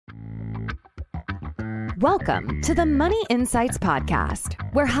Welcome to the Money Insights Podcast,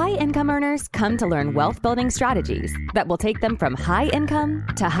 where high-income earners come to learn wealth-building strategies that will take them from high income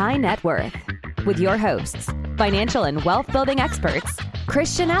to high net worth. With your hosts, financial and wealth-building experts,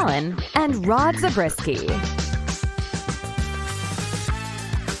 Christian Allen and Rod Zabriskie.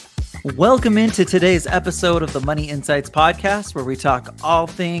 Welcome into today's episode of the Money Insights Podcast, where we talk all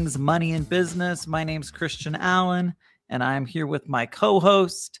things money and business. My name's Christian Allen, and I'm here with my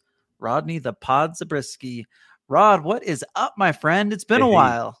co-host, Rodney the Pod Zabriskie. Rod, what is up, my friend? It's been a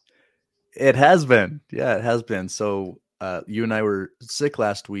while. It has been. Yeah, it has been. So you and I were sick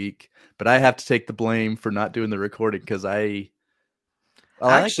last week, but I have to take the blame for not doing the recording because I'm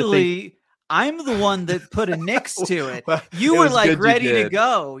the one that put a nix to it. Well, you it were was like good you ready to did.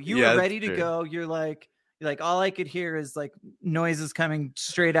 go. You Yeah, were that's ready to true. go. You're like all I could hear is like noises coming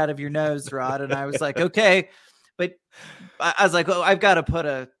straight out of your nose, Rod. And I was like, okay. But I was like, oh, I've got to put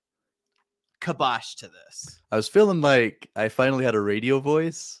a kibosh to this. I was feeling like I finally had a radio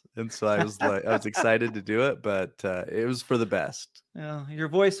voice, and so I was excited to do it, but it was for the best. Well, your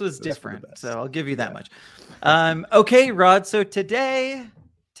voice was It was for the different, best. so I'll give you that Yeah. much. Okay, Rod. So today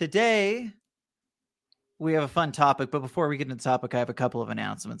we have a fun topic, but before we get into the topic, I have a couple of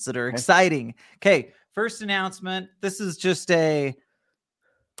announcements that are exciting. Okay, first announcement. This is just I'm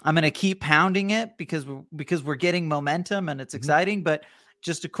going to keep pounding it because we're getting momentum and it's exciting, but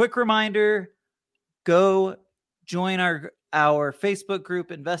just a quick reminder, go join our Facebook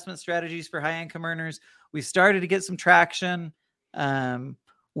group, Investment Strategies for High Income Earners. We started to get some traction.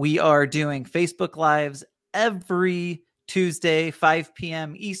 We are doing Facebook Lives every Tuesday, 5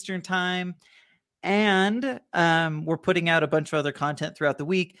 p.m. Eastern Time. And we're putting out a bunch of other content throughout the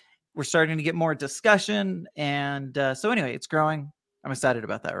week. We're starting to get more discussion. And so anyway, it's growing. I'm excited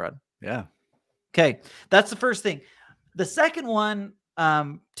about that, Rod. Yeah. Okay, that's the first thing. The second one,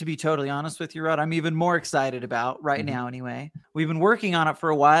 to be totally honest with you, Rod, I'm even more excited about right now anyway. We've been working on it for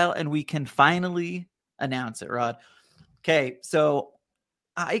a while, and we can finally announce it, Rod. Okay, so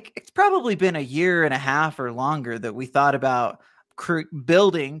it's probably been a year and a half or longer that we thought about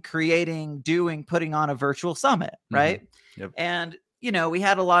creating, putting on a virtual summit, right? Yep. And, we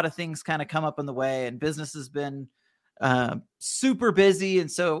had a lot of things kind of come up in the way, and business has been super busy. And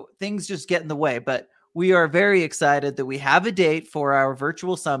so things just get in the way, but we are very excited that we have a date for our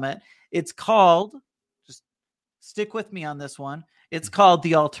virtual summit. It's called, just stick with me on this one. It's called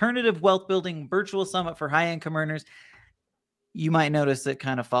the Alternative Wealth Building Virtual Summit for High Income Earners. You might notice it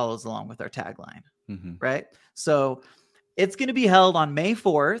kind of follows along with our tagline, right? So it's going to be held on May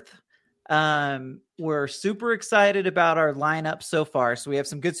 4th. We're super excited about our lineup so far. So we have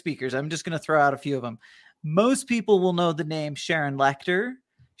some good speakers. I'm just going to throw out a few of them. Most people will know the name Sharon Lechter.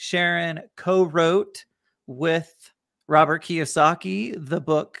 Sharon co-wrote with Robert Kiyosaki the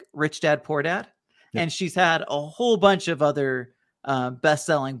book Rich Dad, Poor Dad. Yep. And she's had a whole bunch of other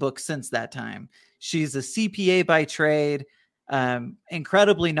best-selling books since that time. She's a CPA by trade,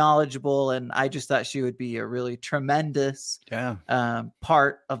 incredibly knowledgeable, and I just thought she would be a really tremendous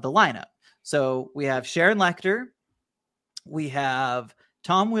part of the lineup. So we have Sharon Lechter. We have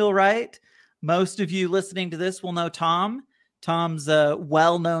Tom Wheelwright. Most of you listening to this will know Tom. Tom's a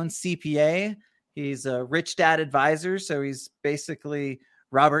well-known CPA. He's a Rich Dad advisor, so he's basically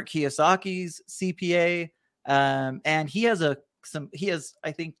Robert Kiyosaki's CPA. And he has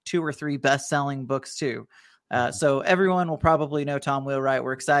I think 2 or 3 best-selling books too. So everyone will probably know Tom Wheelwright.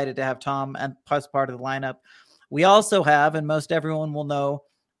 We're excited to have Tom as part of the lineup. We also have, and most everyone will know,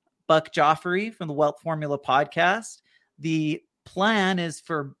 Buck Joffrey from the Wealth Formula podcast. The plan is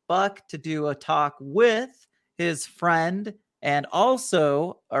for Buck to do a talk with his friend and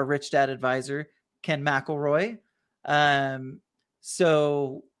also a Rich Dad advisor, Ken McElroy.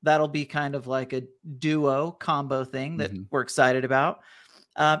 So that'll be kind of like a duo combo thing that we're excited about.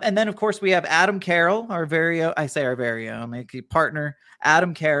 And then, of course, we have Adam Carroll, our very own partner,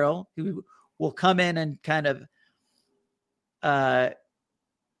 Adam Carroll, who will come in and kind of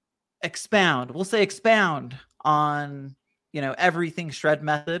expound on, everything Shred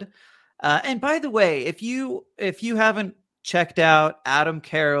Method. And by the way, if you haven't checked out Adam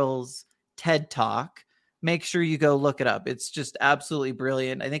Carroll's TED Talk, make sure you go look it up. It's just absolutely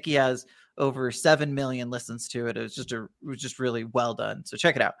brilliant. I think he has over 7 million listens to it. It was just really well done. So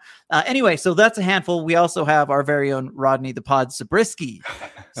check it out. Anyway, so that's a handful. We also have our very own Rodney the Pod Zabriskie.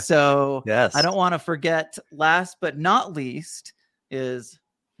 So Yes. I don't want to forget, last but not least, is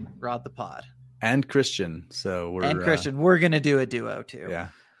Rod the Pod. And Christian. So we're going to do a duo too. Yeah.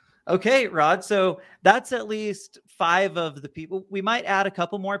 Okay, Rod. So that's at least 5 of the people. We might add a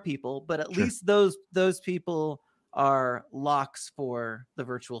couple more people, but at least those people are locks for the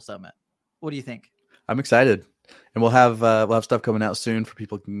virtual summit. What do you think? I'm excited, and we'll have stuff coming out soon for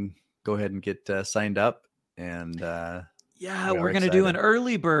people can go ahead and get signed up. And yeah, we're going to do an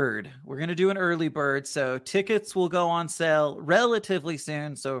early bird. So tickets will go on sale relatively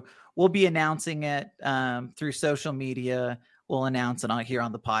soon. So we'll be announcing it through social media. We'll announce it here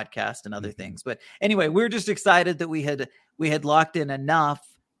on the podcast and other things. But anyway, we're just excited that we had locked in enough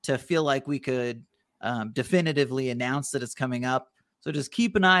to feel like we could definitively announce that it's coming up. So just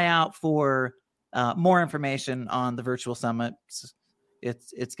keep an eye out for more information on the virtual summit.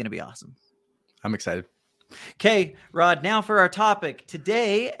 It's going to be awesome. I'm excited. Okay, Rod, now for our topic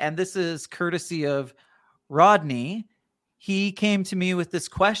today, and this is courtesy of Rodney. He came to me with this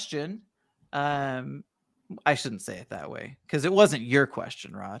question. I shouldn't say it that way because it wasn't your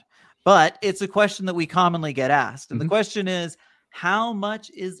question, Rod, but it's a question that we commonly get asked. And the question is, how much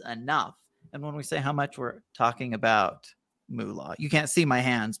is enough? And when we say how much, we're talking about moolah. You can't see my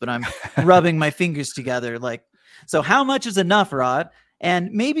hands, but I'm rubbing my fingers together. So how much is enough, Rod?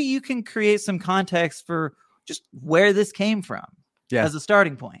 And maybe you can create some context for just where this came from as a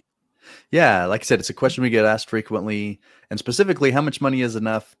starting point. Yeah, like I said, it's a question we get asked frequently, and specifically, how much money is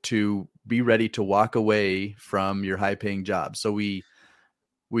enough to be ready to walk away from your high-paying job? So we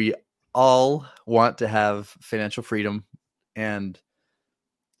all want to have financial freedom, and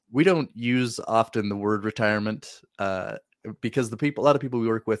we don't use often the word retirement because a lot of people we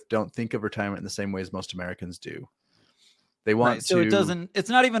work with don't think of retirement in the same way as most Americans do. They want so it's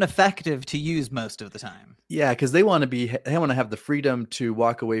not even effective to use most of the time. Yeah, because they want to have the freedom to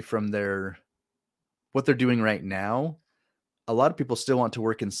walk away from what they're doing right now. A lot of people still want to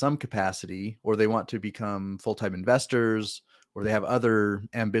work in some capacity, or they want to become full-time investors, or they have other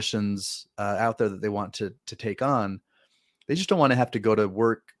ambitions out there that they want to take on. They just don't want to have to go to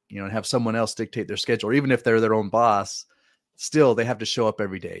work, and have someone else dictate their schedule. Or even if they're their own boss, still they have to show up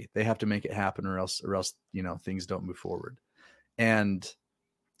every day. They have to make it happen, or else things don't move forward. And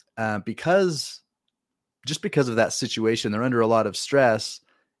because of that situation, they're under a lot of stress,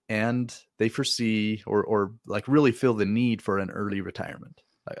 and they foresee or really feel the need for an early retirement.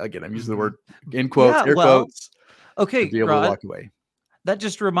 Again, I'm using the word in quotes, air quotes. Okay, to be able Rod, to walk away. That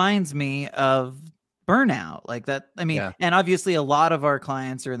just reminds me of burnout, like that. I mean, and obviously a lot of our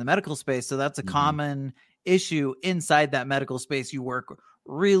clients are in the medical space, so that's a common issue inside that medical space. You work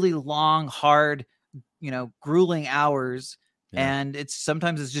really long, hard, grueling hours. And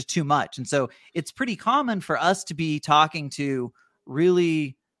sometimes it's just too much. And so it's pretty common for us to be talking to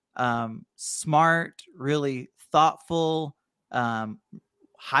really smart, really thoughtful,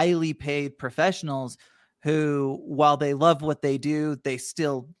 highly paid professionals who, while they love what they do, they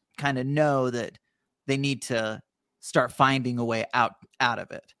still kind of know that they need to start finding a way out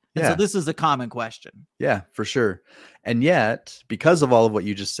of it. And so this is a common question. Yeah, for sure. And yet, because of all of what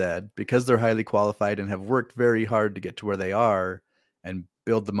you just said, because they're highly qualified and have worked very hard to get to where they are and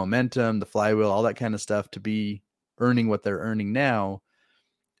build the momentum, the flywheel, all that kind of stuff to be earning what they're earning now,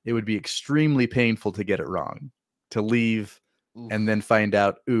 it would be extremely painful to get it wrong, to leave and then find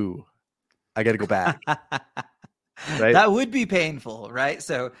out, I got to go back. Right? That would be painful, right?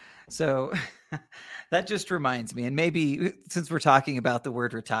 So that just reminds me, and maybe since we're talking about the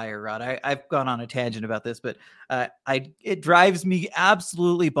word retire, Rod, I've gone on a tangent about this, but it drives me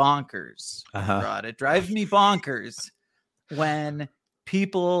absolutely bonkers, Rod. It drives me bonkers when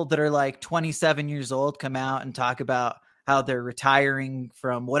people that are like 27 years old come out and talk about how they're retiring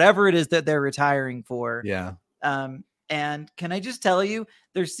from whatever it is that they're retiring for. Yeah. And can I just tell you,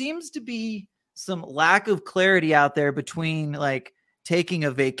 there seems to be some lack of clarity out there between like taking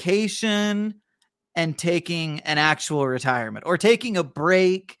a vacation and taking an actual retirement, or taking a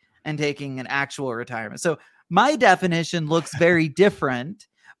break and taking an actual retirement. So my definition looks very different,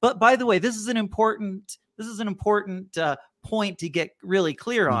 but by the way, this is an important point to get really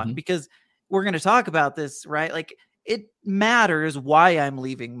clear on, because we're going to talk about this, right? Like, it matters why I'm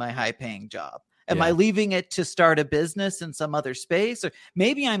leaving my high paying job. Am I leaving it to start a business in some other space? Or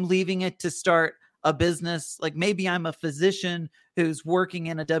maybe I'm leaving it to start a business. Like maybe I'm a physician who's working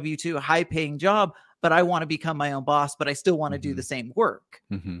in a W-2 high paying job, but I want to become my own boss, but I still want to do the same work,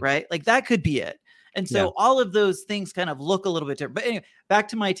 right? Like that could be it. And so all of those things kind of look a little bit different. But anyway, back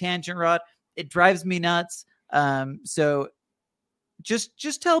to my tangent, Rod. It drives me nuts. So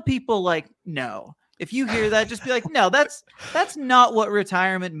just tell people like, no. If you hear that, just be like, no, that's not what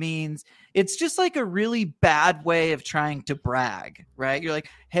retirement means. It's just like a really bad way of trying to brag, right? You're like,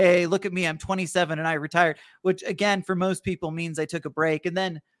 hey, look at me. I'm 27 and I retired, which again, for most people means I took a break. And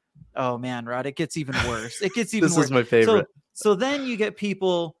then, oh man, Rod, it gets even worse. It gets even worse. This is my favorite. So then you get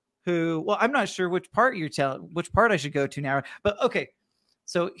people who, well, I'm not sure which part I should go to now, but okay.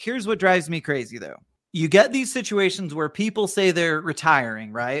 So here's what drives me crazy though. you get these situations where people say they're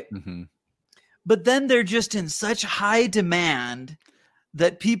retiring, right? Mm-hmm. But then they're just in such high demand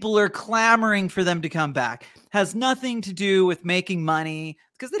that people are clamoring for them to come back. Has nothing to do with making money,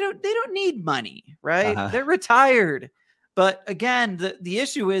 because they don't need money, right? Uh-huh. They're retired. But again, the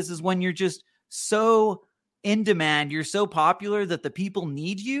issue is when you're just so in demand, you're so popular that the people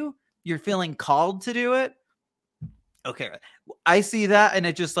need you, you're feeling called to do it. Okay, I see that, and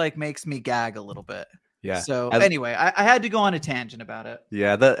it just like makes me gag a little bit. Yeah. So anyway, I had to go on a tangent about it.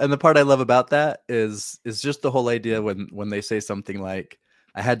 Yeah, and the part I love about that is just the whole idea when they say something like,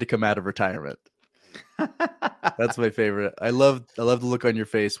 "I had to come out of retirement." That's my favorite. I love the look on your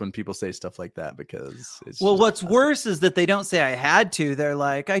face when people say stuff like that, because it's what's worse is that they don't say I had to. They're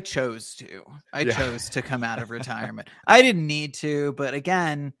like, I chose to. I chose to come out of retirement. I didn't need to, but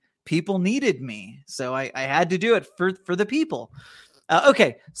again, people needed me, so I had to do it for the people.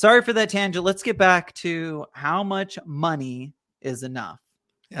 Okay, sorry for that tangent. Let's get back to how much money is enough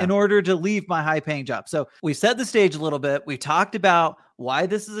in order to leave my high-paying job. So we set the stage a little bit. We talked about why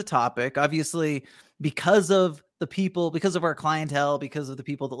this is a topic. Obviously, because of the people, because of our clientele, because of the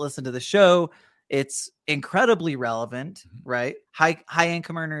people that listen to the show, it's incredibly relevant, right? High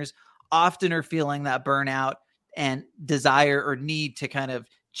income earners often are feeling that burnout and desire or need to kind of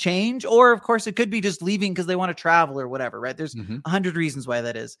change, or of course it could be just leaving because they want to travel or whatever, right? There's 100 reasons why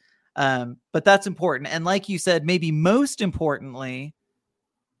that is. But that's important. And like you said, maybe most importantly,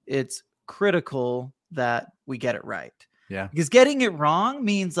 it's critical that we get it right. Yeah. Because getting it wrong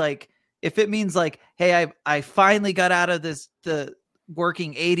means like, if it means like, hey, I finally got out of the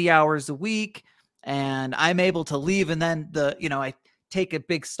working 80 hours a week and I'm able to leave, and then I take a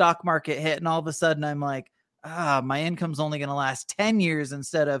big stock market hit and all of a sudden I'm like, my income's only going to last 10 years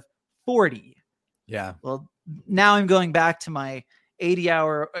instead of 40. Yeah. Well, now I'm going back to my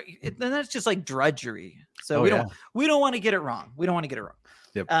 80-hour, and that's just like drudgery. So we don't want to get it wrong. We don't want to get it wrong.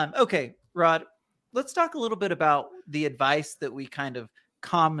 Yep. Okay, Rod, let's talk a little bit about the advice that we kind of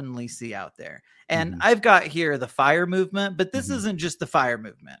commonly see out there. And I've got here the FIRE movement, but this isn't just the FIRE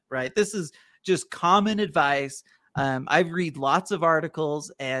movement, right? This is just common advice. I read lots of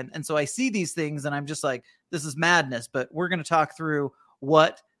articles, and so I see these things and I'm just like, this is madness. But we're going to talk through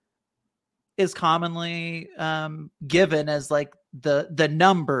what is commonly given as like the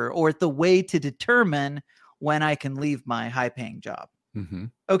number or the way to determine when I can leave my high paying job.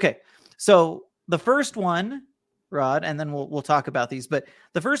 Okay, so the first one, Rod, and then we'll talk about these, but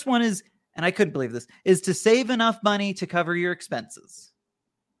the first one is, and I couldn't believe this, is to save enough money to cover your expenses.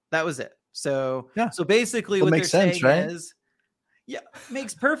 That was it. So basically what they're saying is,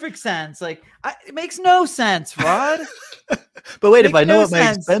 makes perfect sense. Like it makes no sense, Rod. But wait, if I know what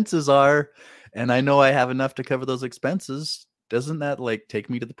my expenses are and I know I have enough to cover those expenses, doesn't that like take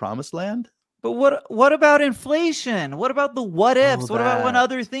me to the promised land? But what about inflation? What about the what ifs? What about when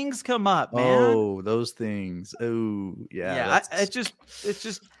other things come up, man? Oh, those things. Oh, yeah. Yeah, it's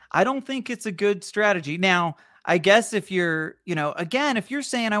just I don't think it's a good strategy. Now, I guess if you're, again, if you're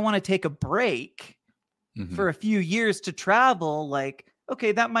saying I want to take a break for a few years to travel, like,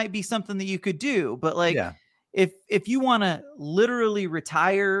 okay, that might be something that you could do. But like, if you want to literally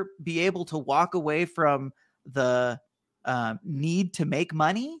retire, be able to walk away from the need to make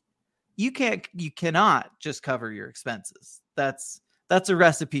money, you cannot just cover your expenses. That's a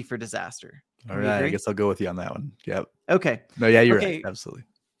recipe for disaster. All right, I guess I'll go with you on that one. Yep. Okay. No, yeah, you're right. Absolutely.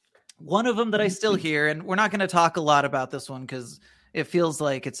 One of them that I still hear, and we're not going to talk a lot about this one because it feels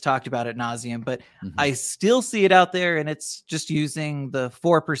like it's talked about ad nauseum, but I still see it out there, and it's just using the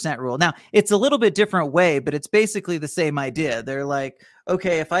 4% rule. Now, it's a little bit different way, but it's basically the same idea. They're like,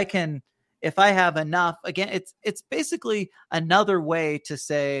 okay, if I have enough, again, it's basically another way to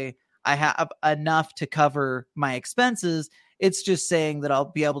say I have enough to cover my expenses. It's just saying that I'll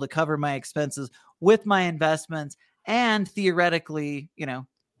be able to cover my expenses with my investments and theoretically,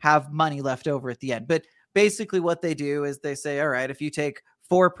 have money left over at the end. But basically what they do is they say, all right, if you take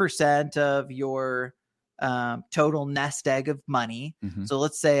 4% of your total nest egg of money. So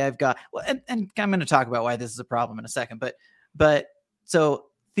let's say I've got, and I'm going to talk about why this is a problem in a second, but so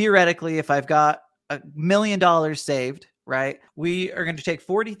theoretically, if I've got $1 million saved, right, we are going to take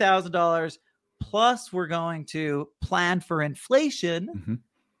 $40,000 plus we're going to plan for inflation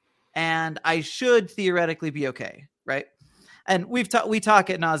and I should theoretically be okay. Right. And we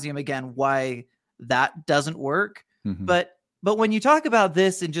talk ad nauseum again, why that doesn't work. But when you talk about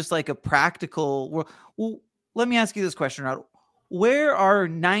this in just like a practical, well, let me ask you this question, Rod. Where are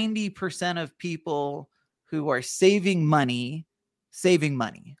 90% of people who are saving money?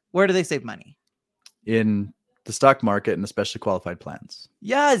 Where do they save money? In the stock market and especially qualified plans.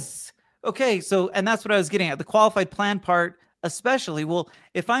 Yes. Okay, so, and that's what I was getting at. The qualified plan part, especially. Well,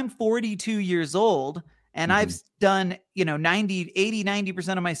 if I'm 42 years old and I've done,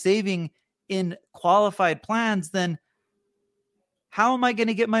 90% of my saving in qualified plans, then how am I going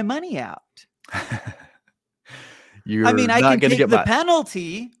to get my money out? I mean, I can take the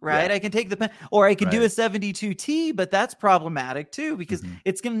penalty, right? Yeah. I can take the or I can do a 72T, but that's problematic too, because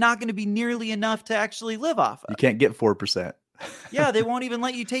it's not going to be nearly enough to actually live off of. You can't get 4%. Yeah, they won't even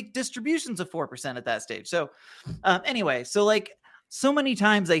let you take distributions of 4% at that stage. So anyway, so like so many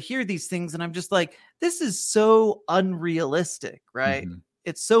times I hear these things and I'm just like, this is so unrealistic, right?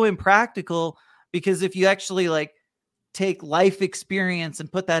 It's so impractical, because if you actually like take life experience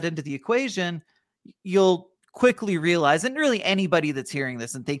and put that into the equation, you'll quickly realize, and really anybody that's hearing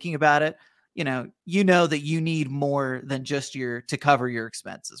this and thinking about it, you know that you need more than just to cover your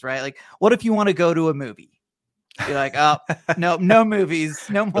expenses, right? Like, what if you want to go to a movie? You're like, oh, no movies,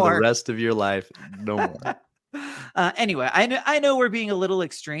 no more. For the rest of your life, no more. Anyway, I know we're being a little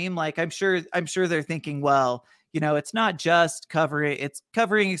extreme. Like, I'm sure they're thinking, well, it's not just it's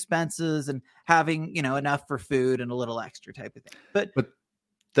covering expenses and having, enough for food and a little extra type of thing. But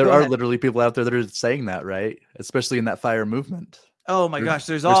there are literally people out there that are saying that, right? Especially in that FIRE movement. Oh my gosh,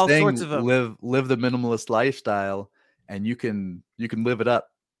 there's all sorts of them. Live the minimalist lifestyle, and you can live it up.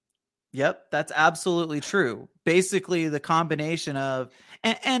 Yep, that's absolutely true. Basically, the combination of,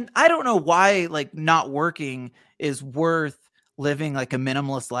 and I don't know why like not working is worth living like a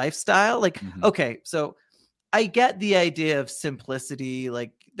minimalist lifestyle. Like, okay, so I get the idea of simplicity.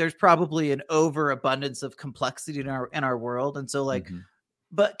 Like, there's probably an overabundance of complexity in our world, and so like.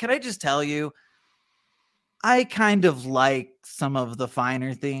 But can I just tell you, I kind of like some of the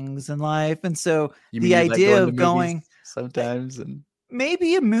finer things in life. And so the idea of going sometimes and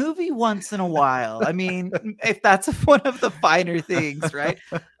maybe a movie once in a while. I mean, if that's one of the finer things, right?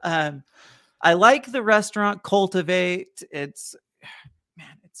 I like the restaurant Cultivate. It's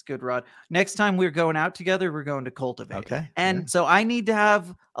good, Rod. Next time we're going out together, we're going to Cultivate. Okay. And so I need to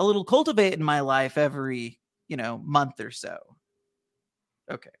have a little Cultivate in my life every, month or so.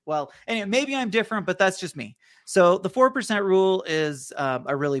 Okay. Well, anyway, maybe I'm different, but that's just me. So the 4% rule is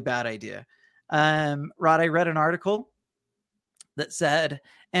a really bad idea. Rod, I read an article that said,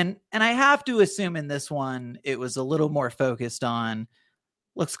 and I have to assume in this one, it was a little more focused on,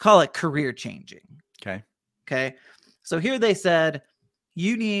 let's call it career changing. Okay. So here they said,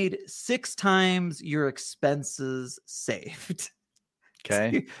 you need 6 times your expenses saved.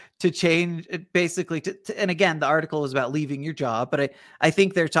 Okay. To change it, basically and again, the article was about leaving your job, but I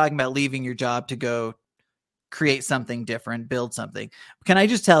think they're talking about leaving your job to go create something different, build something. Can I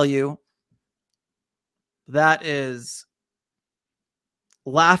just tell you that is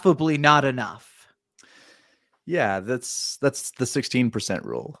laughably not enough? Yeah, that's the 16%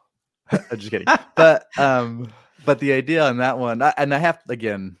 rule. I'm just kidding. But the idea on that one, and I have,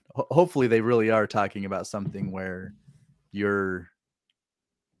 again, hopefully they really are talking about something where you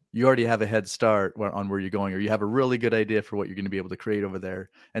already have a head start on where you're going, or you have a really good idea for what you're going to be able to create over there.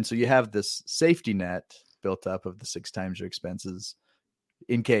 And so you have this safety net built up of the 6 times your expenses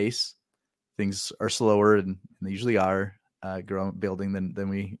in case things are slower, and they usually are building than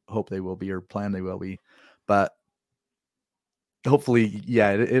we hope they will be or plan they will be. But hopefully,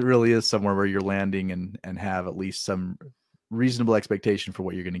 yeah, it really is somewhere where you're landing and have at least some reasonable expectation for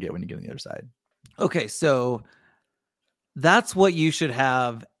what you're going to get when you get on the other side. Okay, so that's what you should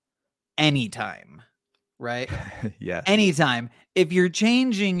have anytime, right? Yeah. Anytime. If you're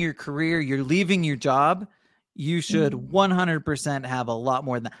changing your career, you're leaving your job, you should 100% have a lot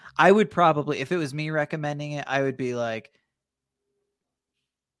more than that. I would probably, if it was me recommending it, I would be like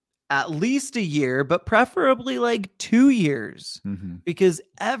at least a year, but preferably like 2 years, because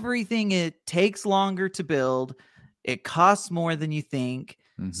everything, it takes longer to build. It costs more than you think.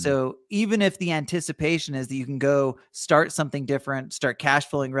 So even if the anticipation is that you can go start something different, start cash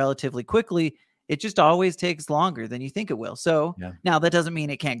flowing relatively quickly, it just always takes longer than you think it will. So now that doesn't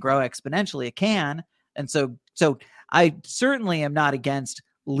mean it can't grow exponentially. It can. And so I certainly am not against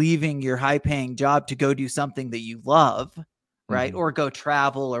leaving your high paying job to go do something that you love, right? Or go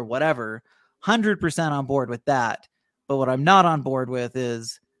travel or whatever. 100% on board with that. But what I'm not on board with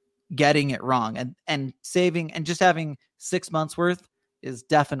is getting it wrong and saving and just having 6 months worth is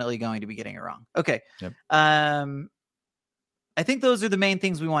definitely going to be getting it wrong. Okay. Yep. I think those are the main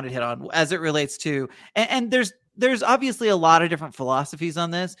things we wanted to hit on as it relates to, and there's obviously a lot of different philosophies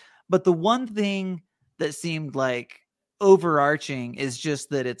on this, but the one thing that seemed like overarching is just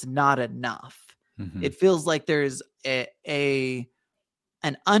that it's not enough. It feels like there's a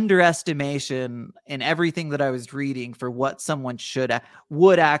an underestimation in everything that I was reading for what someone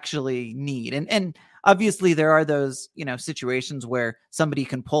would actually need. And obviously there are those, situations where somebody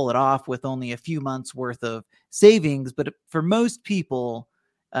can pull it off with only a few months worth of savings. But for most people,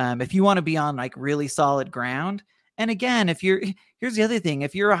 if you want to be on like really solid ground, and again, here's the other thing,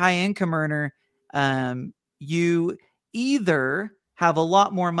 if you're a high income earner, you either have a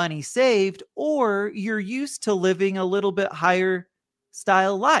lot more money saved or you're used to living a little bit higher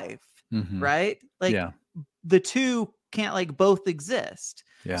style life, right? Like the two can't like both exist.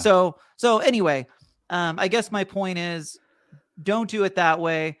 Yeah. So anyway, I guess my point is, don't do it that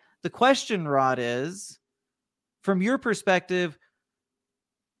way. The question, Rod, is from your perspective,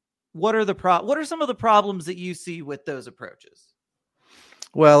 what are some of the problems that you see with those approaches?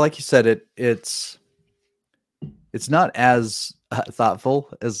 Well, like you said, it's not as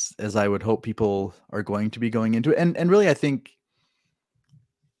thoughtful as I would hope people are going to be going into it. And really, I think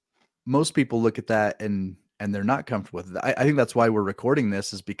most people look at that and they're not comfortable with it. I think that's why we're recording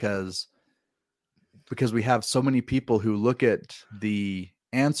this, is because we have so many people who look at the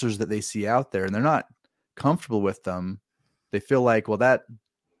answers that they see out there and they're not comfortable with them. They feel like, well,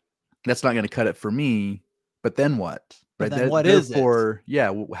 that's not going to cut it for me. But then what? Right? Then what is it?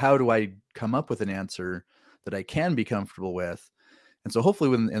 Yeah. How do I come up with an answer that I can be comfortable with? And so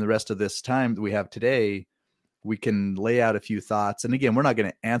hopefully in the rest of this time that we have today, we can lay out a few thoughts. And again, we're not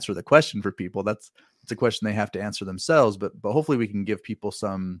going to answer the question for people. It's a question they have to answer themselves, but hopefully we can give people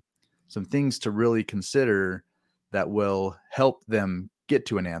some things to really consider that will help them get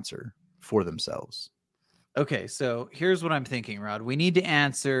to an answer for themselves. Okay. So here's what I'm thinking, Rod. We need to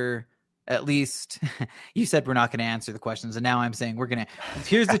answer at least, you said we're not going to answer the questions. And now I'm saying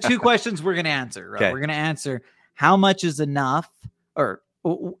here's the two questions we're going to answer, right? Okay. We're going to answer how much is enough, or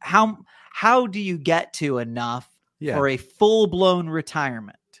how do you get to enough for a full-blown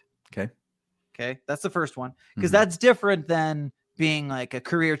retirement? Okay. That's the first one, because that's different than being like a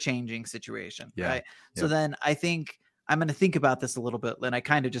career-changing situation, right? So then I think I'm going to think about this a little bit, and I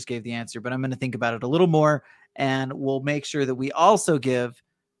kind of just gave the answer, but I'm going to think about it a little more, and we'll make sure that we also give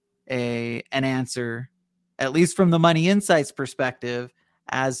an answer, at least from the Money Insights perspective,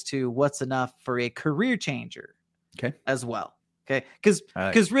 as to what's enough for a career changer as well. Okay.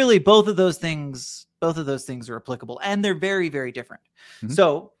 Because really both of those things are applicable, and they're very, very different.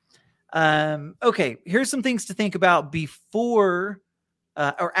 So, okay, here's some things to think about before,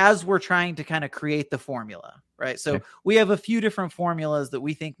 or as we're trying to kind of create the formula, right? So we have a few different formulas that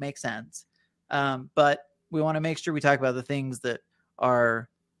we think make sense. But we want to make sure we talk about the things that are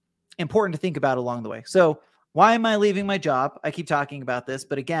important to think about along the way. So why am I leaving my job? I keep talking about this,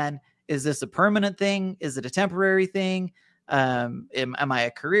 but again, is this a permanent thing? Is it a temporary thing? Am I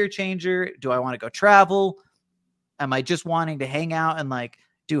a career changer? Do I want to go travel? Am I just wanting to hang out and like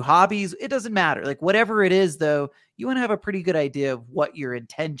do hobbies? It doesn't matter. Like whatever it is though, you want to have a pretty good idea of what your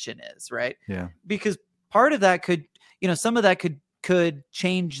intention is, right? Yeah. Because part of that could, some of that could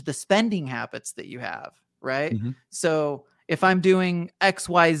change the spending habits that you have, right? So if I'm doing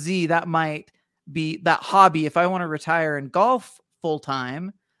XYZ, that might be that hobby. If I want to retire and golf full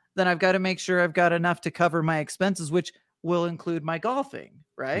time, then I've got to make sure I've got enough to cover my expenses, which will include my golfing,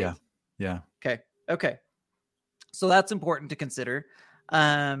 right? Yeah. Okay. So that's important to consider.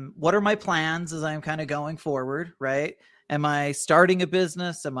 What are my plans as I'm kind of going forward, right? Am I starting a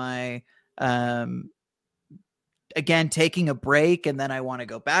business? Am I, again, taking a break and then I want to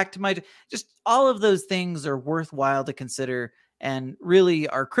go back to just all of those things are worthwhile to consider and really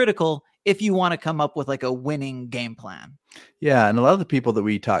are critical if you want to come up with like a winning game plan. Yeah. And a lot of the people that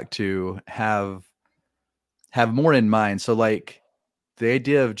we talk to have more in mind. So like the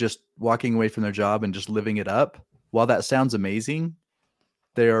idea of just walking away from their job and just living it up, while that sounds amazing,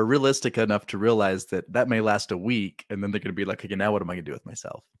 they are realistic enough to realize that may last a week. And then they're going to be like, okay, now what am I going to do with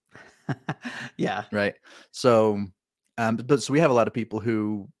myself? Yeah. Right. So, but we have a lot of people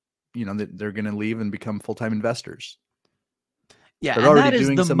who, they're going to leave and become full-time investors. Yeah. They're already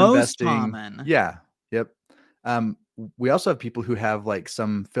doing some investing. Common. Yeah. Yep. We also have people who have like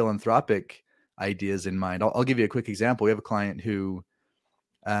some philanthropic ideas in mind. I'll give you a quick example. We have a client who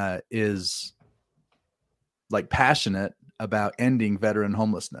is like passionate about ending veteran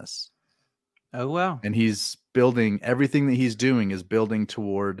homelessness. Oh, wow. And he's building, everything that he's doing is building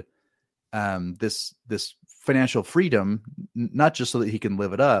toward this financial freedom, not just so that he can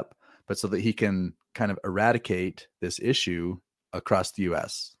live it up, but so that he can kind of eradicate this issue across the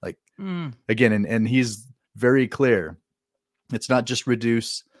US. Like again, and he's very clear. It's not just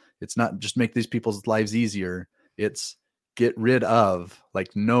reduce, it's not just make these people's lives easier. It's get rid of, like,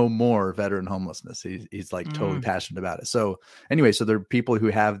 no more veteran homelessness. He's like totally passionate about it. So anyway, so there are people who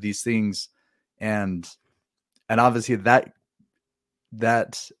have these things, and obviously that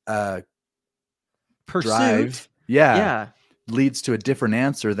Pursuit. drive, Yeah. leads to a different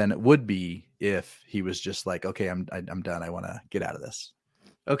answer than it would be if he was just like, okay, I'm done. I want to get out of this.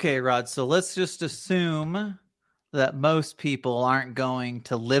 Okay, Rod. So let's just assume that most people aren't going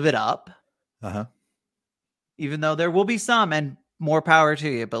to live it up. Even though there will be some, and more power to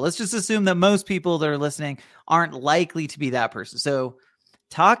you. But let's just assume that most people that are listening aren't likely to be that person. So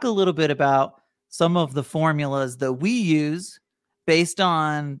talk a little bit about some of the formulas that we use based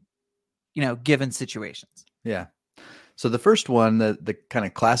on, given situations. Yeah. So the first one, the kind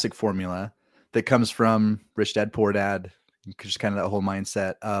of classic formula that comes from Rich Dad, Poor Dad, just kind of that whole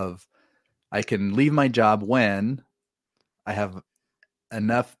mindset of, I can leave my job when I have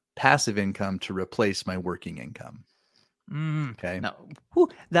enough passive income to replace my working income. Okay. No,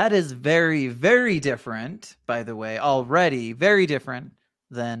 that is very, very different, by the way, already very different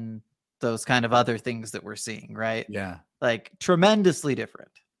than those kind of other things that we're seeing, right? Yeah. Like tremendously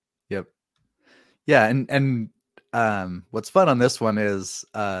different. Yep. Yeah. And what's fun on this one is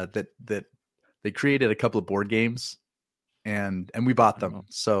that they created a couple of board games, and we bought them.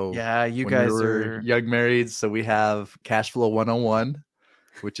 So yeah, you guys are young marrieds. So we have Cash Flow 101,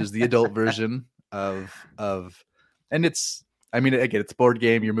 which is the adult version of, and it's, I mean, again, it's a board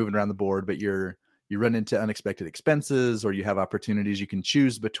game. You're moving around the board, but you run into unexpected expenses, or you have opportunities. You can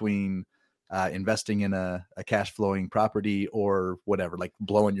choose between investing in a cash flowing property, or whatever, like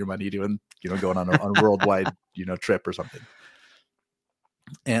blowing your money doing, going on a worldwide, trip or something.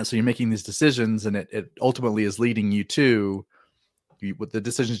 And so you're making these decisions, and it ultimately is leading you to what the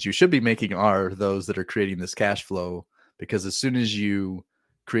decisions you should be making are those that are creating this cash flow, because as soon as you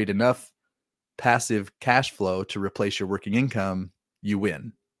create enough passive cash flow to replace your working income, you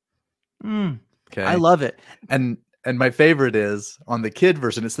win. Okay. I love it. And my favorite is on the kid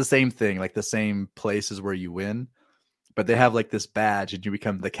version, it's the same thing, like the same places where you win, but they have like this badge and you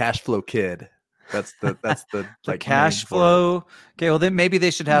become the cash flow kid. That's the like cash flow. Okay, well then maybe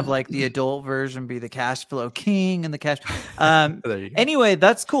they should have like the adult version be the cash flow king and the cash. Anyway,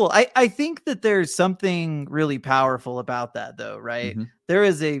 that's cool. I think that there's something really powerful about that, though, right? Mm-hmm. There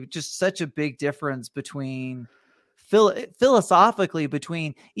is just such a big difference between philosophically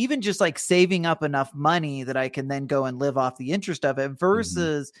between even just like saving up enough money that I can then go and live off the interest of it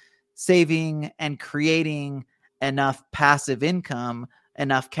versus saving and creating enough passive income,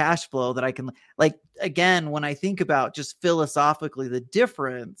 enough cash flow that I can, like, again, when I think about just philosophically the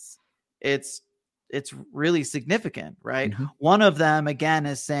difference, it's really significant, right? Mm-hmm. One of them, again,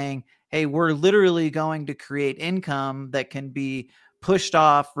 is saying, hey, we're literally going to create income that can be pushed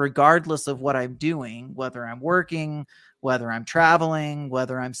off regardless of what I'm doing, whether I'm working, whether I'm traveling,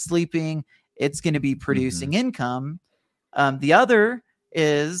 whether I'm sleeping, it's going to be producing income. The other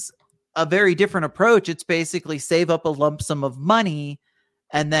is a very different approach. It's basically save up a lump sum of money,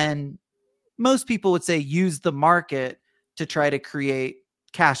 and then most people would say use the market to try to create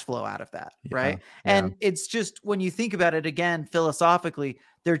cash flow out of that, right? Yeah. And it's just, when you think about it again, philosophically,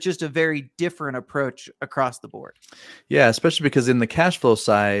 they're just a very different approach across the board. Yeah, especially because in the cash flow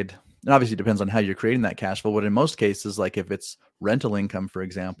side, it obviously depends on how you're creating that cash flow, but in most cases, like if it's rental income, for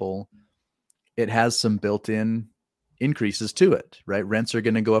example, it has some built-in increases to it, right? Rents are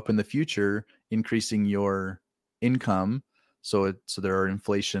going to go up in the future, increasing your income. So there are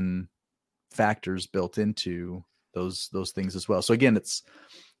inflation factors built into those things as well. So again,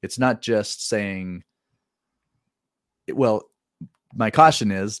 it's not just saying, well, my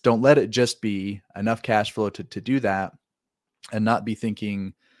caution is don't let it just be enough cash flow to do that, and not be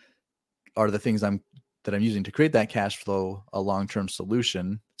thinking, are the things that I'm using to create that cash flow a long-term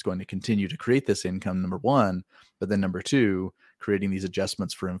solution? It's going to continue to create this income, number one, but then number two, creating these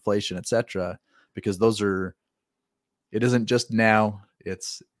adjustments for inflation, et cetera, because it isn't just now.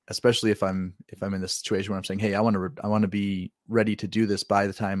 It's especially if I'm in this situation where I'm saying, hey, I want to be ready to do this by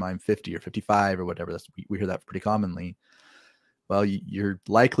the time I'm 50 or 55 or whatever. We hear that pretty commonly. Well, you're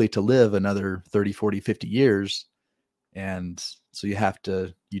likely to live another 30, 40, 50 years. And so you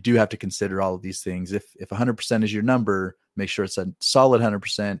do have to consider all of these things. If 100% is your number, make sure it's a solid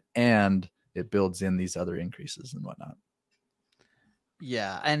 100% and it builds in these other increases and whatnot.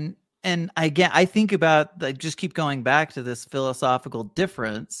 Yeah. And again, I think about, just keep going back to this philosophical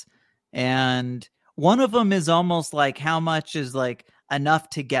difference. And one of them is almost like how much is like enough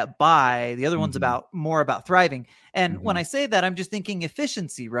to get by. The other one's more about thriving. And when I say that, I'm just thinking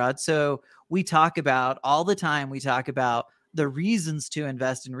efficiency, Rod. So we talk about all the time, the reasons to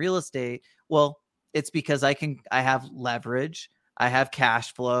invest in real estate. Well, It's because I have leverage, I have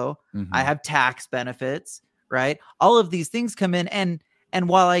cash flow, I have tax benefits, right? All of these things come in, and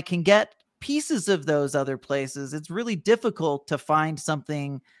while I can get pieces of those other places, it's really difficult to find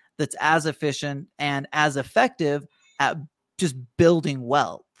something that's as efficient and as effective at just building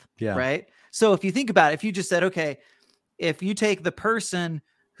wealth. Yeah. Right. So if you think about it, if you just said, okay, if you take the person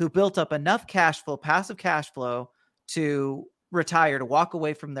who built up enough cash flow, passive cash flow, to retire, to walk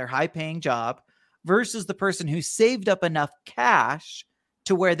away from their high paying job, versus the person who saved up enough cash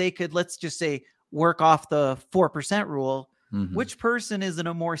to where they could, let's just say, work off the 4% rule, which person is in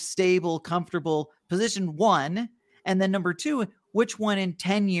a more stable, comfortable position? One. And then number two, which one in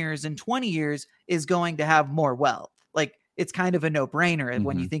 10 years and 20 years is going to have more wealth? Like, it's kind of a no-brainer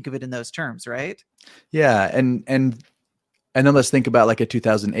when you think of it in those terms, right? Yeah. And then let's think about like a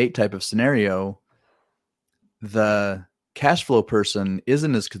 2008 type of scenario. The cash flow person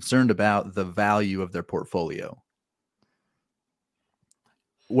isn't as concerned about the value of their portfolio.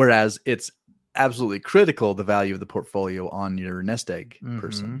 Whereas it's absolutely critical, the value of the portfolio on your nest egg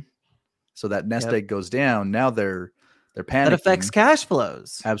person. So that nest egg goes down. Now they're panicking. That affects cash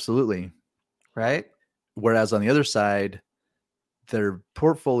flows. Absolutely. Right. Whereas on the other side, their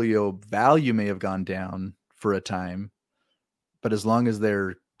portfolio value may have gone down for a time, but as long as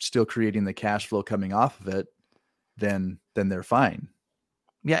they're still creating the cash flow coming off of it, then they're fine.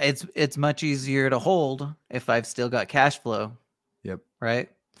 Yeah, it's much easier to hold if I've still got cash flow. Yep. Right.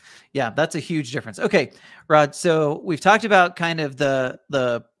 Yeah, that's a huge difference. Okay, Rod. So we've talked about kind of the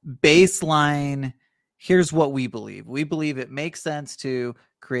baseline. Here's what we believe. We believe it makes sense to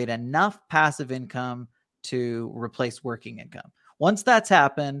create enough passive income to replace working income. Once that's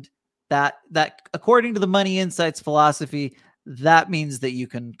happened, that according to the Money Insights philosophy, that means that you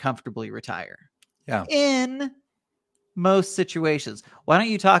can comfortably retire. Yeah. In most situations. Why don't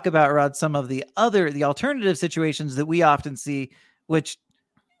you talk about, Rod, some of the alternative situations that we often see, which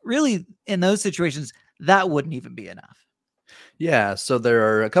really in those situations, that wouldn't even be enough. Yeah. So there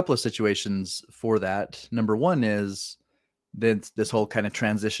are a couple of situations for that. Number one is this whole kind of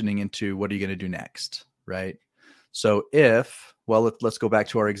transitioning into what are you going to do next? Right. So let's go back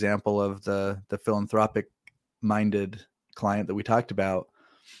to our example of the philanthropic minded client that we talked about.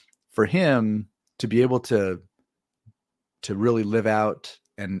 For him to be able to really live out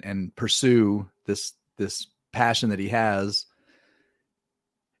and pursue this passion that he has,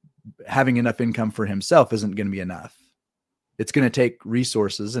 having enough income for himself isn't going to be enough. It's going to take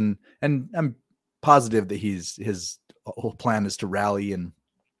resources, and I'm positive that his whole plan is to rally and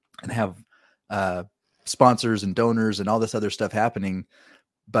have sponsors and donors and all this other stuff happening.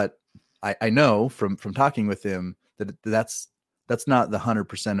 But I know from talking with him that that's not the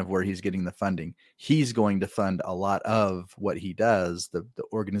 100% of where he's getting the funding. He's going to fund a lot of what he does, the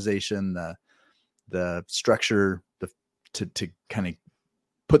organization, the structure, to kind of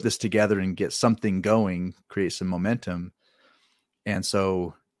put this together and get something going, create some momentum. And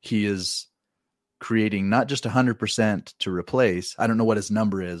so he is creating not just 100% to replace. I don't know what his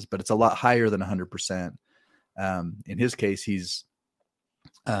number is, but it's a lot higher than 100%. In his case, his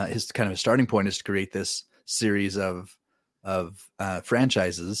kind of a starting point is to create this series of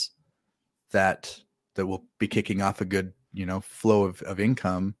franchises that will be kicking off a good, flow of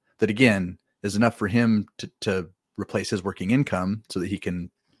income that, again, is enough for him to replace his working income so that he can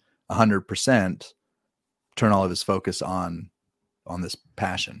 100% turn all of his focus on this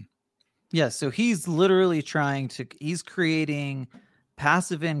passion. Yeah. So he's literally he's creating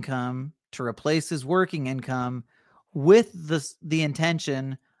passive income to replace his working income with the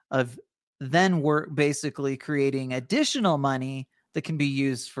intention of then we're basically creating additional money that can be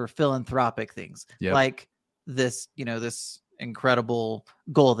used for philanthropic things. Yep. Like this, this incredible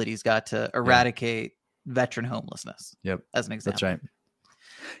goal that he's got to eradicate veteran homelessness. Yep. As an example. That's right.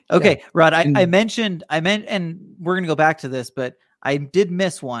 Okay. Yeah. Rod, I meant, and we're going to go back to this, but I did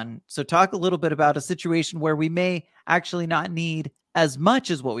miss one. So talk a little bit about a situation where we may actually not need as much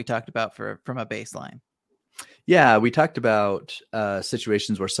as what we talked about from a baseline. Yeah, we talked about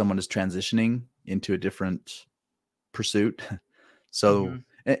situations where someone is transitioning into a different pursuit. So,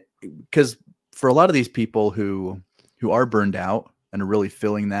 because for a lot of these people who are burned out and are really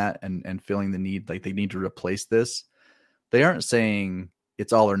feeling that and feeling the need, like they need to replace this, they aren't saying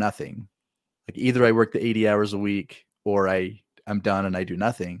it's all or nothing. Like either I work the 80 hours a week or I'm done and I do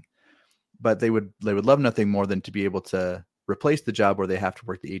nothing. But they would love nothing more than to be able to replace the job where they have to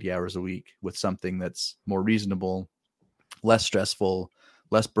work the 80 hours a week with something that's more reasonable, less stressful,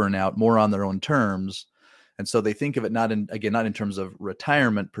 less burnout, more on their own terms. And so they think of it not in terms of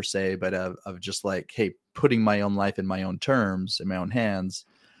retirement per se, but of just like, hey, putting my own life in my own terms, in my own hands,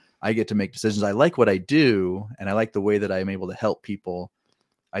 I get to make decisions. I like what I do, and I like the way that I'm able to help people.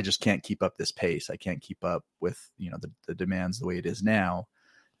 I just can't keep up this pace. I can't keep up with, the demands the way it is now.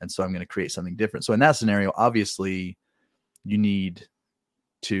 And so I'm going to create something different. So in that scenario, obviously you need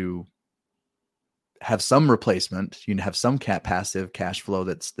to have some replacement. You have some passive cash flow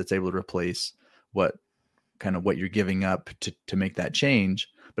that's able to replace what you're giving up to make that change,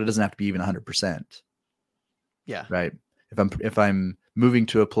 but it doesn't have to be even 100%. Yeah. Right. If I'm moving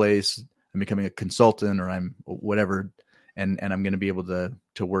to a place, I'm becoming a consultant, or I'm whatever, and I'm going to be able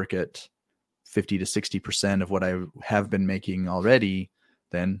to work at 50 to 60% of what I have been making already,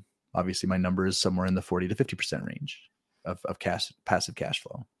 then obviously my number is somewhere in the 40 to 50% range of passive cash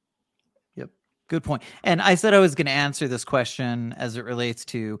flow. Yep. Good point. And I said I was going to answer this question as it relates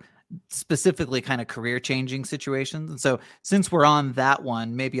to specifically kind of career changing situations. And so since we're on that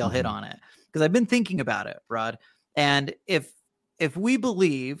one, maybe I'll hit on it, because I've been thinking about it, Rod. And if we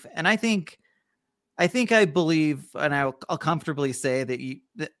believe, and I think I believe, and I'll comfortably say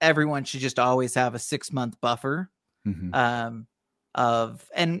that everyone should just always have a 6-month buffer of,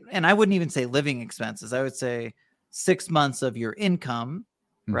 and I wouldn't even say living expenses. I would say 6 months of your income,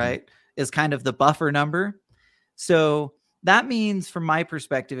 right, is kind of the buffer number. So that means, from my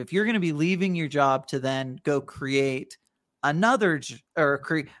perspective, if you're going to be leaving your job to then go create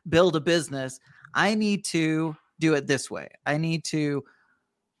build a business, I need to do it this way. I need to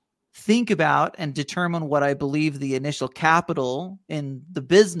think about and determine what I believe the initial capital in the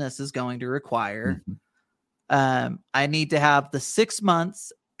business is going to require. I need to have the 6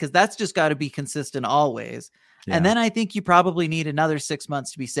 months, because that's just got to be consistent always. Yeah. And then I think you probably need another 6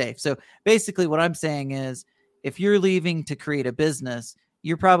 months to be safe. So basically what I'm saying is, if you're leaving to create a business,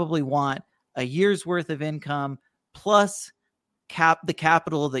 you probably want a year's worth of income plus the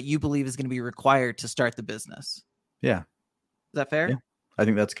capital that you believe is going to be required to start the business. Yeah. Is that fair? Yeah. I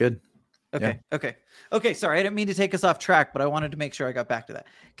think that's good. Okay. Yeah. Okay. Sorry. I didn't mean to take us off track, but I wanted to make sure I got back to that.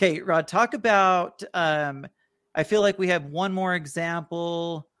 Okay, Rod, talk about, I feel like we have one more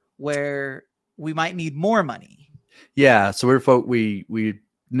example where we might need more money. Yeah. So we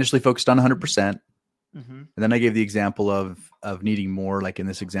initially focused on 100%. And then I gave the example of needing more, like in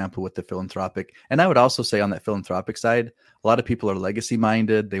this example with the philanthropic. And I would also say on that philanthropic side, a lot of people are legacy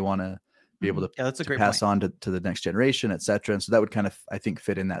minded. They want to be able to, to pass on to the next generation, et cetera. And so that would kind of, I think,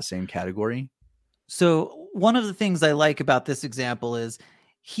 fit in that same category. So one of the things I like about this example is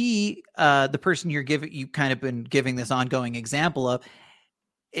the person you kind of been giving this ongoing example of,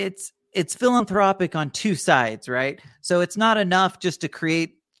 it's philanthropic on two sides, right? So it's not enough just to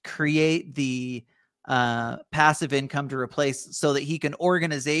create the passive income to replace, so that he can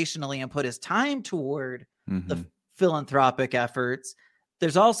organizationally and put his time toward the philanthropic efforts.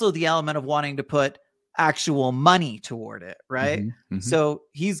 There's also the element of wanting to put actual money toward it, right? So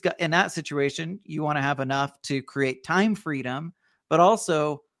he's got, in that situation, you want to have enough to create time freedom, but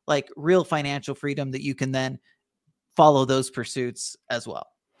also like real financial freedom that you can then follow those pursuits as well.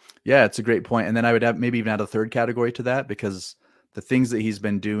 Yeah, it's a great point. And then I would have maybe even add a third category to that, because the things that he's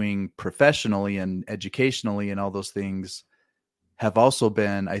been doing professionally and educationally and all those things have also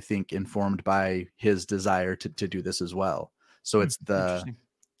been, I think, informed by his desire to do this as well. So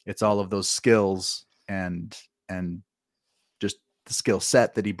it's all of those skills and just the skill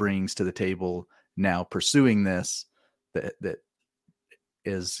set that he brings to the table now pursuing this that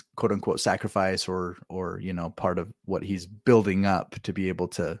is quote unquote sacrifice or part of what he's building up to be able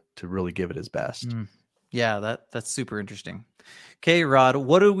to really give it his best. Yeah, that's super interesting. Okay, Rod,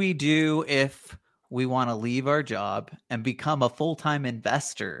 what do we do if we want to leave our job and become a full-time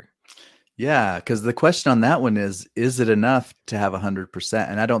investor? Yeah, because the question on that one is it enough to have 100%?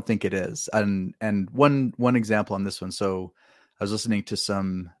 And I don't think it is. And one example on this one. So I was listening to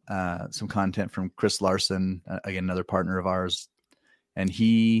some content from Chris Larson, again, another partner of ours. And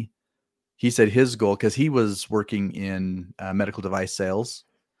he said his goal, because he was working in medical device sales,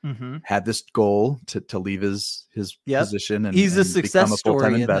 had this goal to leave his position and he's a success become a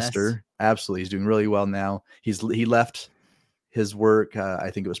full-time investor. This. Absolutely. He's doing really well now. He left his work. I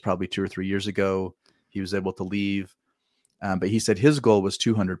think it was probably 2 or 3 years ago. He was able to leave. But he said his goal was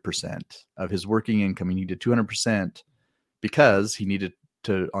 200% of his working income. He needed 200% because he needed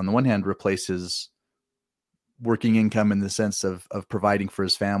to, on the one hand, replace his working income in the sense of providing for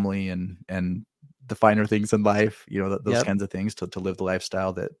his family and the finer things in life, those kinds of things to live the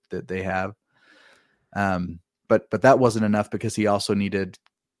lifestyle that they have. But that wasn't enough, because he also needed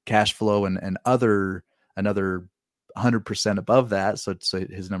cash flow and another 100% above that. So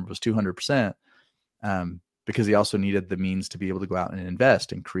his number was 200%, because he also needed the means to be able to go out and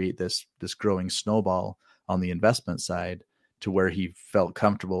invest and create this growing snowball on the investment side to where he felt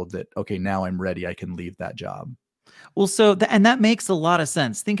comfortable that, okay, now I'm ready. I can leave that job. Well, so and that makes a lot of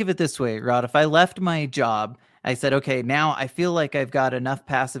sense. Think of it this way, Rod. If I left my job, I said, okay, now I feel like I've got enough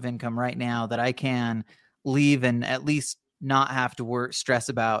passive income right now that I can leave and at least not have to stress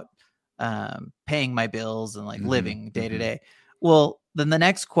about paying my bills and like living day to day. Well, then the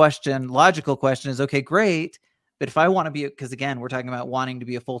next question, logical question is, okay, great. But if I want to be, because again, we're talking about wanting to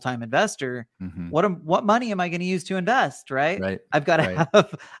be a full-time investor, what money am I going to use to invest? Right. I've got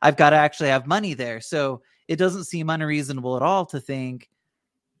to actually have money there. So it doesn't seem unreasonable at all to think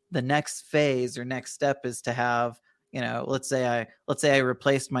the next phase or next step is to have, let's say I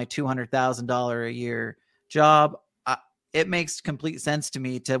replaced my $200,000 a year job. It makes complete sense to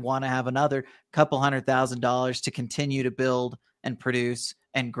me to want to have another couple $100,000 to continue to build and produce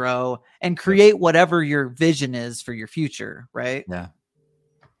and grow and create whatever your vision is for your future. Right. Yeah.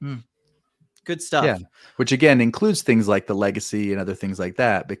 Good stuff. Yeah. Which again includes things like the legacy and other things like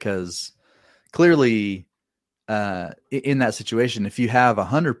that, because clearly in that situation, if you have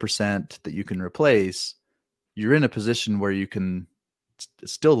 100% that you can replace, you're in a position where you can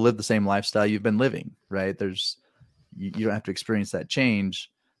still live the same lifestyle you've been living, right? You don't have to experience that change,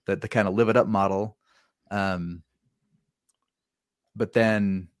 that the kind of live it up model. But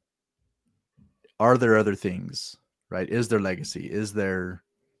then are there other things, right? Is there legacy? Is there,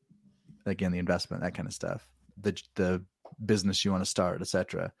 again, the investment, that kind of stuff, the business you want to start,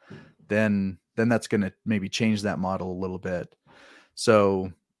 etc. Then that's going to maybe change that model a little bit.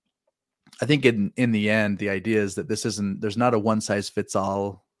 So I think in the end, the idea is that there's not a one size fits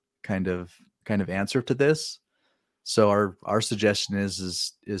all kind of answer to this. So our suggestion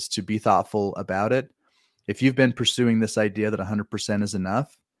is to be thoughtful about it. If you've been pursuing this idea that 100% is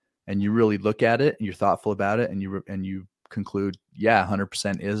enough, and you really look at it and you're thoughtful about it, and you conclude, yeah,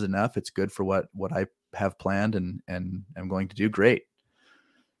 100% is enough. It's good for what I have planned and I'm going to do, great.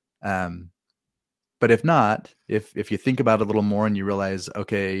 But if not, if you think about it a little more and you realize,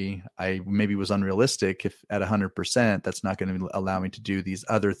 okay, I maybe was unrealistic, if at 100%, that's not going to allow me to do these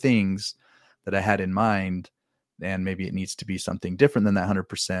other things that I had in mind, and maybe it needs to be something different than that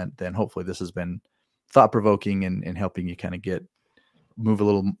 100%, then hopefully this has been thought-provoking and helping you kind of move a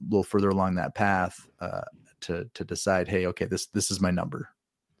little further along that path to decide, hey, okay, this is my number.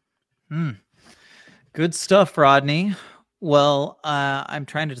 Good stuff, Rodney. Well, I'm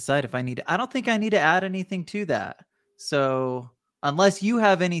trying to decide if I don't think I need to add anything to that. So unless you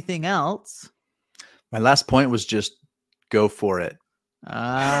have anything else. My last point was just go for it.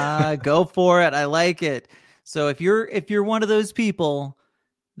 Go for it. I like it. So if you're one of those people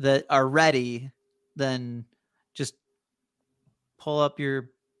that are ready, then just pull up your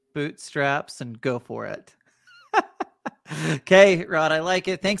bootstraps and go for it. Okay, Rod, I like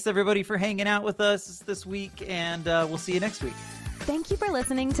it. Thanks everybody for hanging out with us this week, and we'll see you next week. Thank you for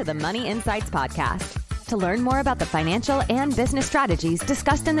listening to the Money Insights Podcast. To learn more about the financial and business strategies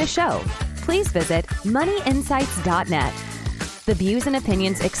discussed in this show, please visit moneyinsights.net. The views and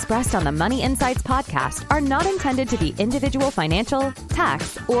opinions expressed on the Money Insights Podcast are not intended to be individual financial,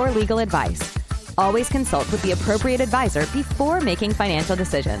 tax, or legal advice. Always consult with the appropriate advisor before making financial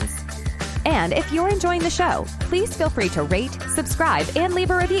decisions. And if you're enjoying the show, please feel free to rate, subscribe, and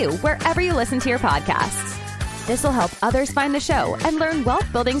leave a review wherever you listen to your podcasts. This will help others find the show and learn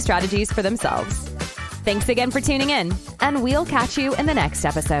wealth-building strategies for themselves. Thanks again for tuning in, and we'll catch you in the next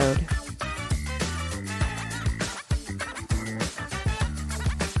episode.